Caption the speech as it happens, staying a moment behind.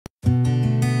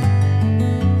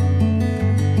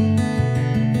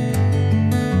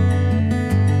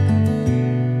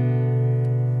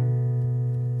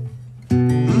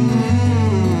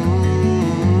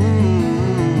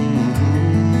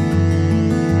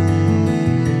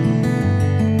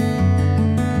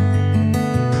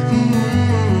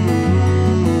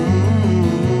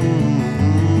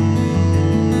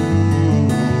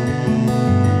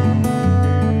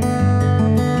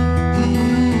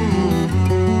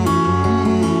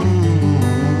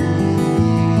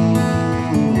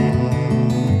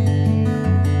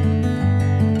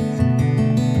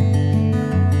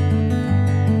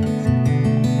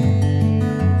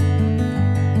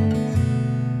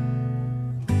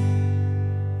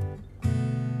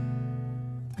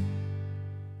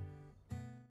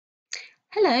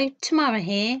Hello, Tamara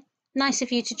here. Nice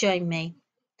of you to join me.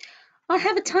 I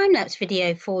have a time-lapse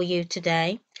video for you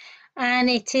today, and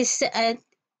it is the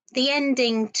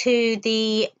ending to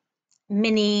the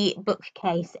mini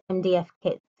bookcase MDF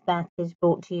kit that is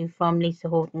brought to you from LIsa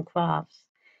Horton Crafts.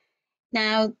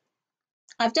 Now,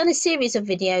 I've done a series of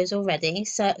videos already,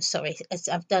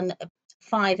 I've done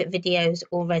 5 videos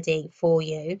already for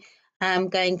you,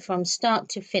 going from start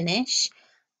to finish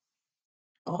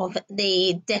of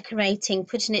the decorating,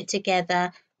 putting it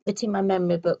together, putting my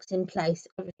memory books in place,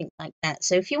 everything like that.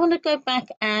 So if you want to go back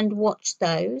and watch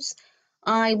those,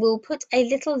 I will put a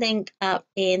little link up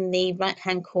in the right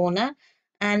hand corner,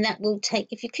 and that will take,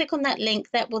 if you click on that link,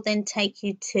 that will then take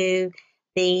you to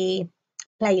the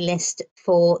playlist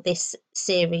for this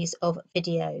series of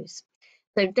videos.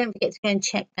 So don't forget to go and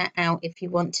check that out if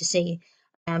you want to see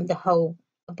the whole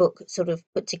book sort of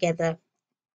put together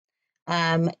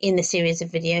in the series of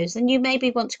videos. And you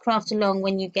maybe want to craft along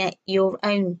when you get your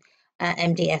own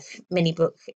MDF mini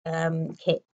book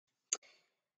kit.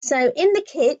 So in the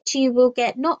kit you will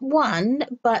get not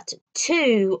 1 but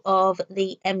 2 of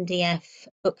the MDF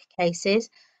bookcases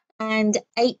and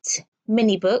 8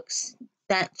 mini books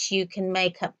that you can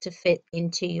make up to fit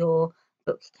into your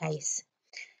bookcase.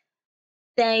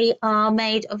 They are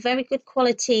made of very good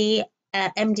quality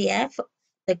MDF.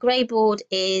 The grey board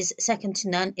is second to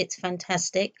none. It's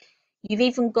fantastic. You've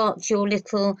even got your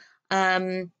little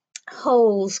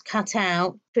holes cut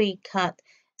out, pre-cut,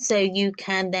 so you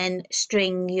can then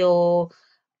string your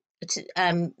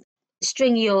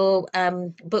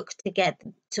book together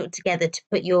to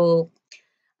put your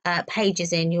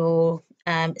pages in, your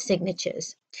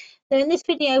signatures. So in this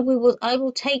video, I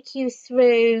will take you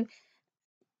through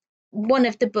one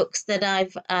of the books that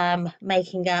I've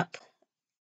making up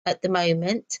at the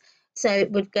moment. So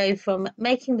it would go from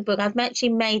making the book. I've actually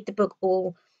made the book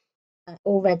all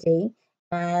already,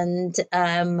 and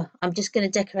I'm just going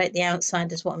to decorate the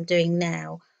outside is what I'm doing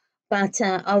now. But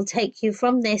I'll take you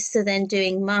from this to then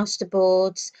doing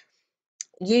masterboards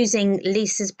using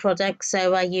Lisa's products.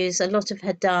 So I use a lot of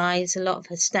her dies, a lot of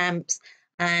her stamps,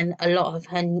 and a lot of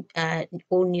her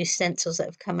all new stencils that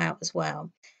have come out as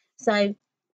well. So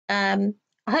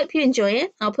I hope you enjoy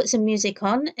it. I'll put some music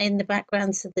on in the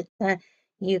background so that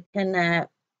you can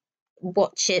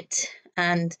watch it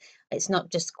and it's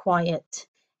not just quiet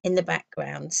in the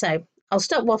background. So I'll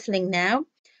stop waffling now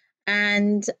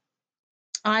and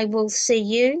I will see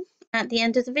you at the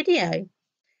end of the video.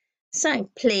 So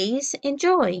please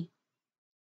enjoy.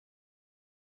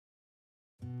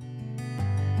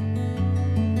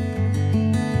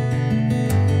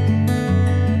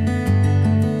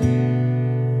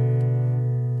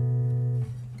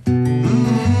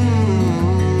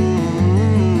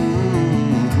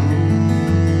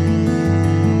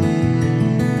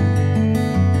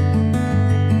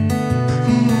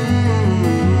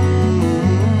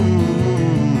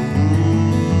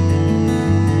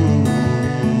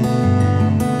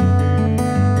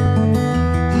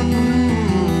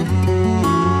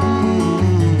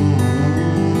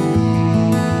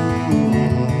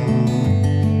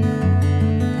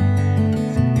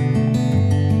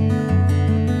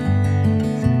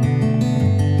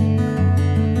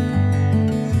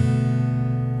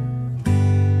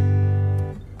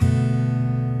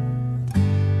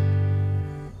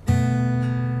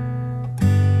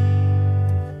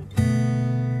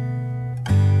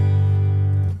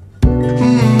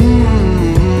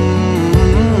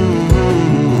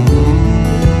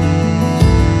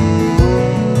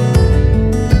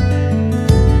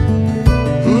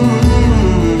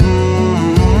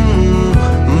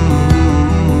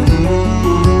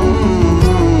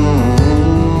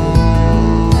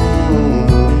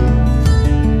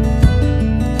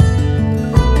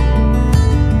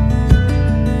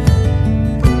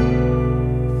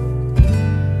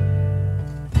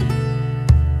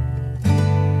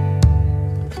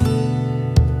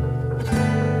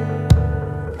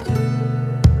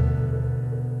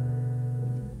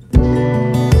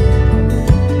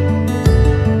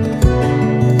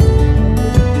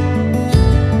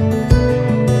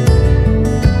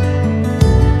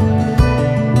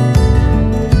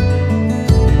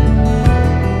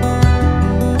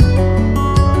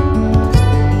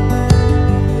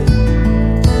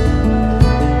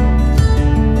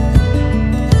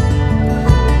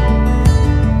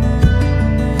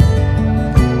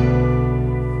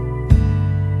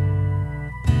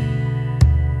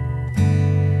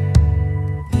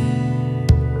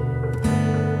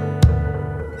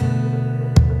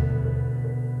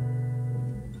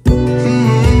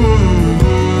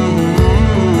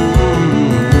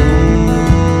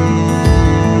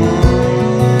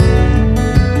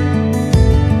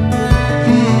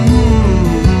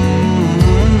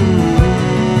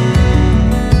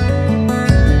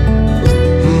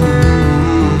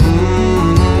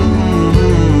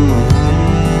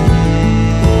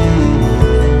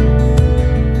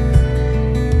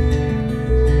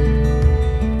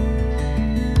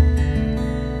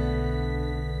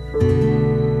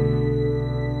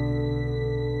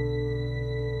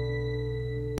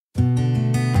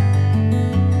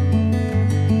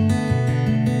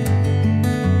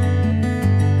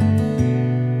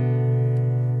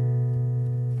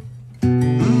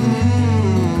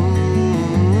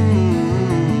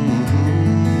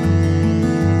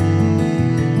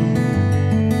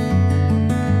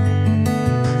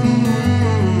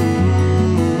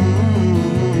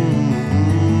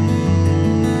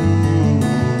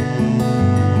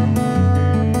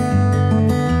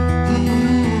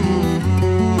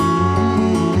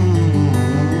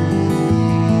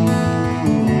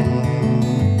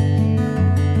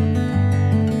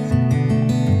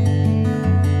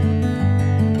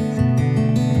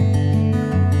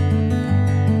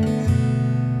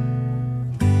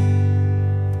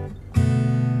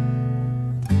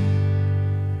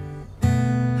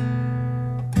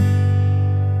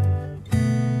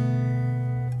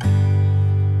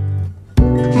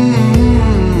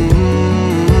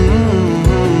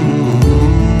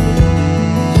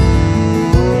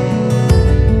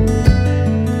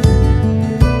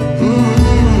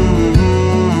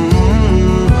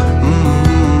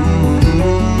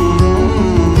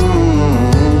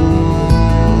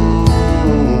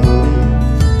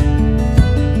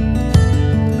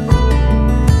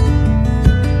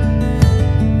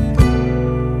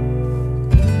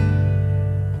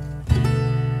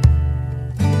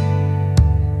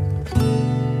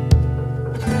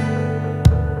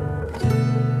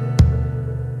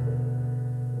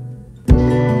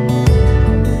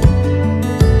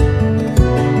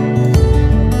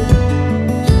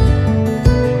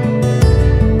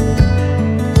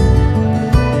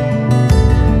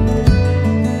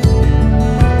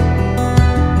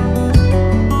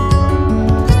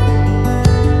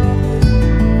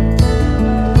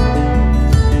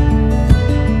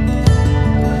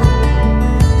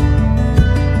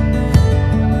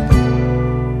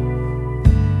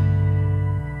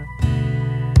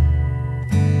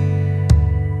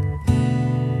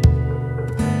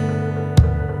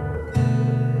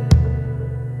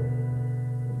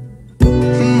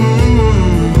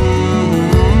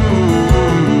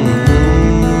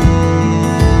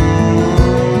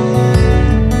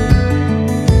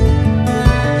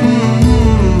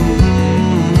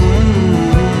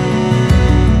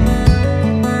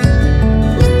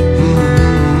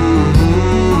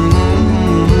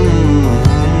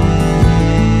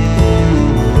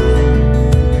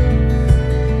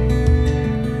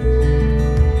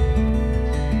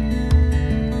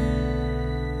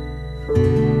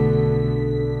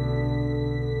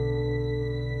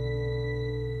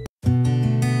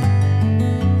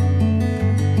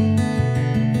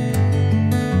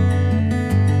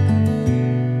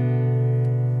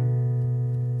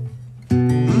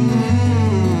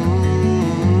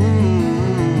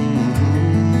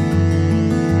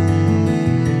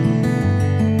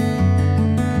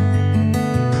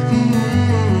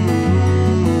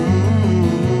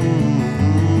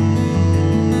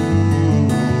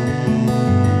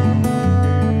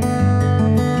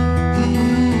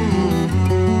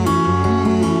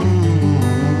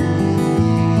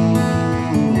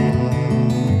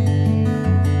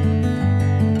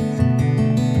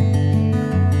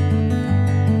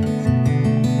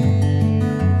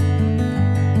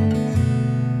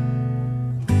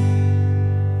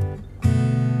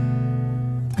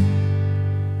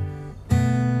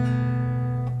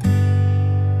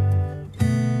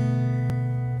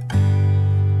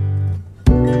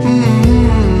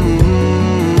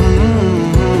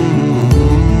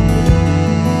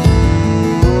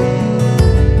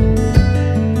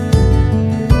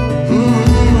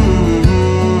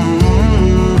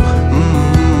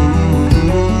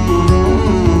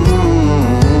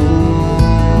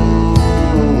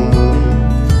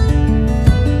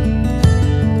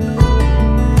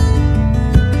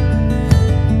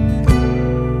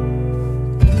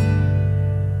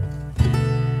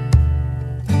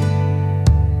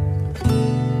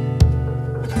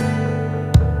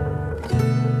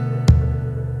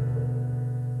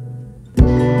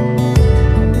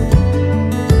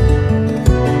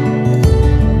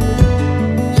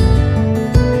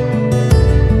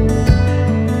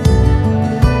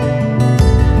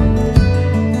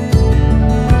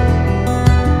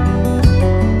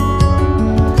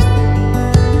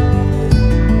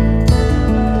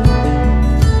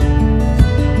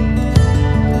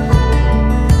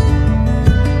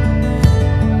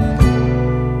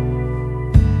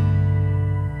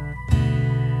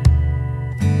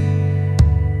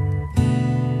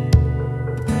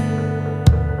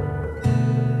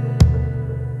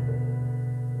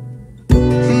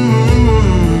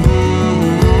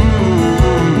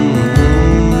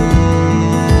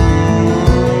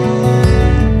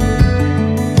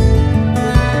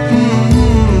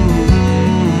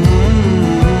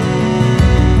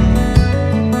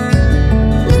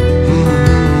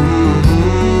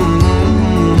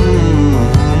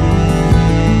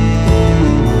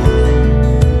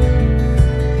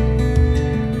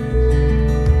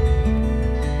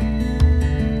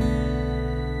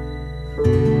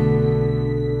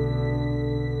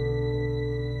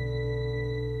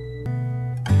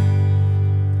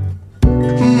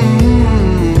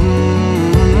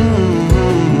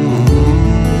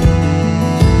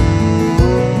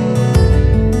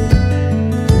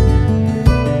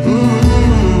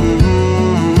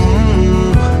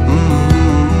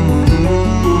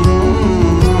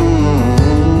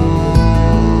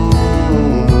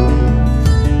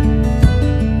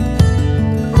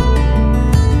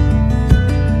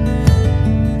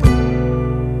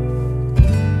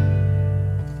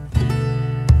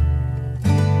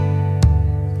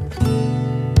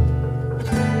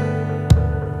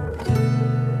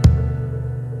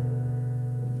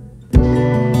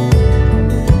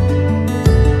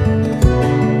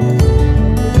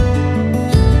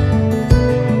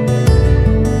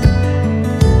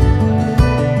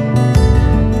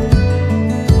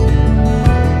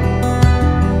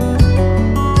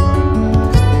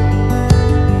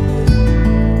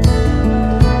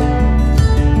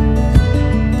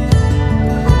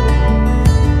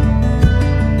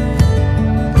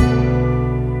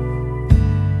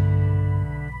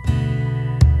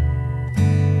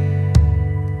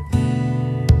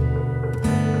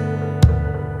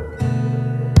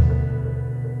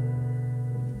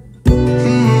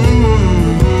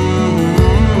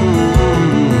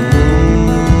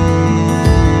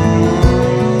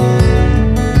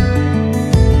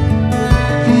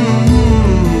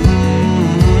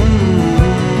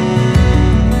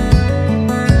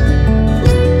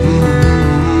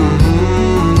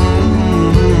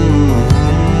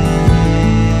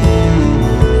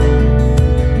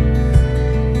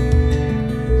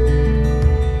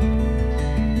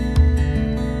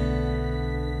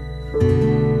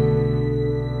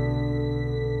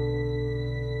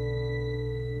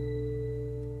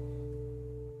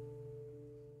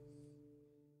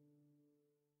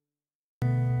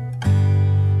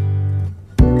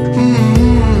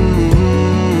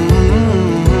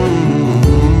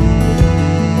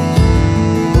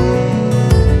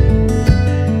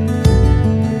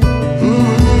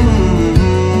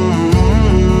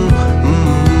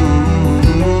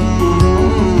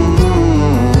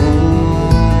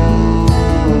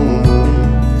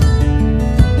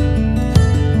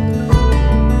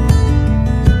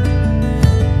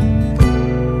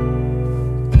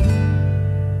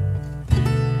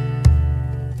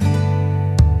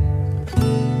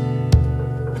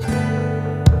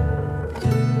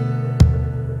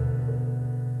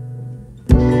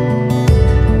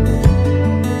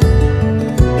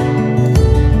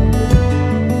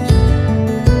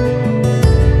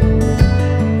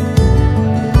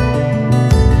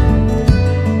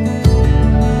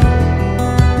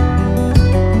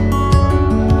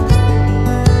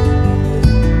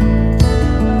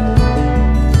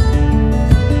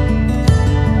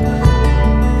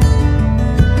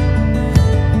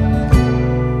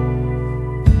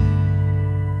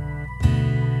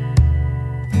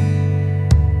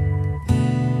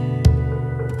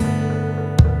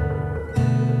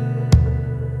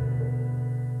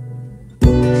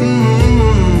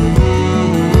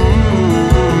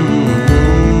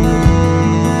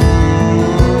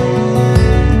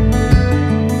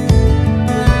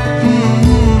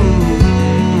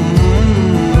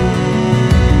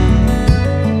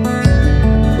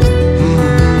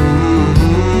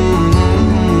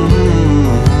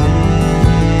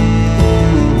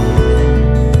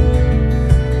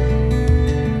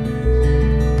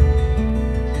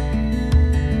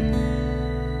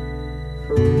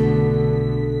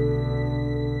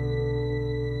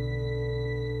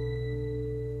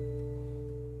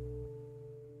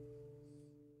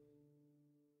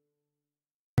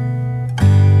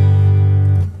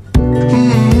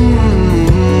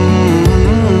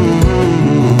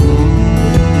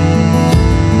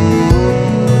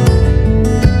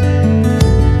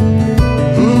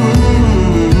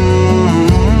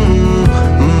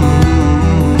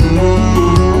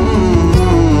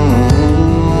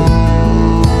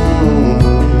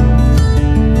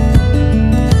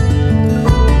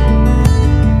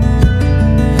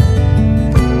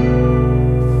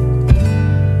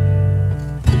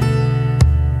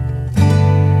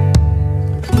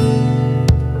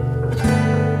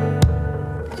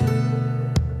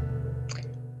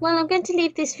 going to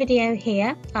leave this video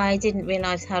here. I didn't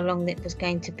realise how long it was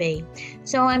going to be,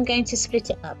 so I'm going to split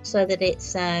it up so that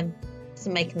it's doesn't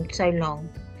make them so long.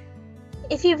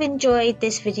 If you've enjoyed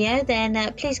this video,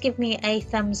 then please give me a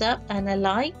thumbs up and a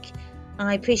like.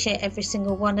 I appreciate every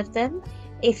single one of them.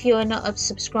 If you're not a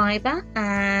subscriber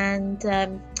and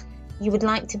you would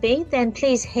like to be, then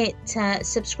please hit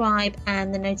subscribe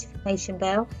and the notification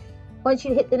bell. Once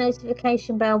you hit the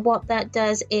notification bell, what that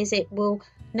does is it will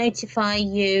notify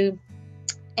you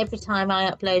every time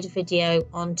I upload a video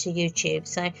onto YouTube.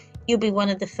 So you'll be one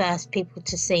of the first people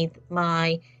to see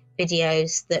my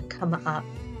videos that come up.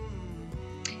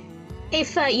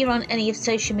 If you're on any of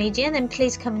social media, then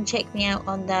please come and check me out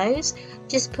on those.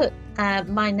 Just put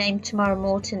my name, Tamara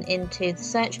Morton, into the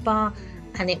search bar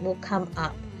and it will come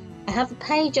up. I have a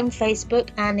page on Facebook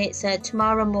and it's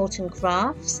Tamara Horton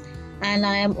Crafts, and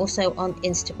I am also on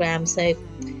Instagram. So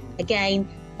again,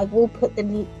 I will put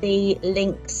the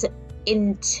links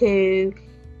into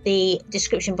the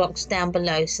description box down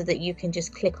below so that you can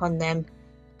just click on them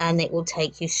and it will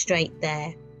take you straight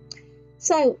there.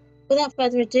 So without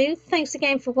further ado, thanks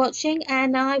again for watching,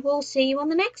 and I will see you on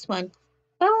the next one.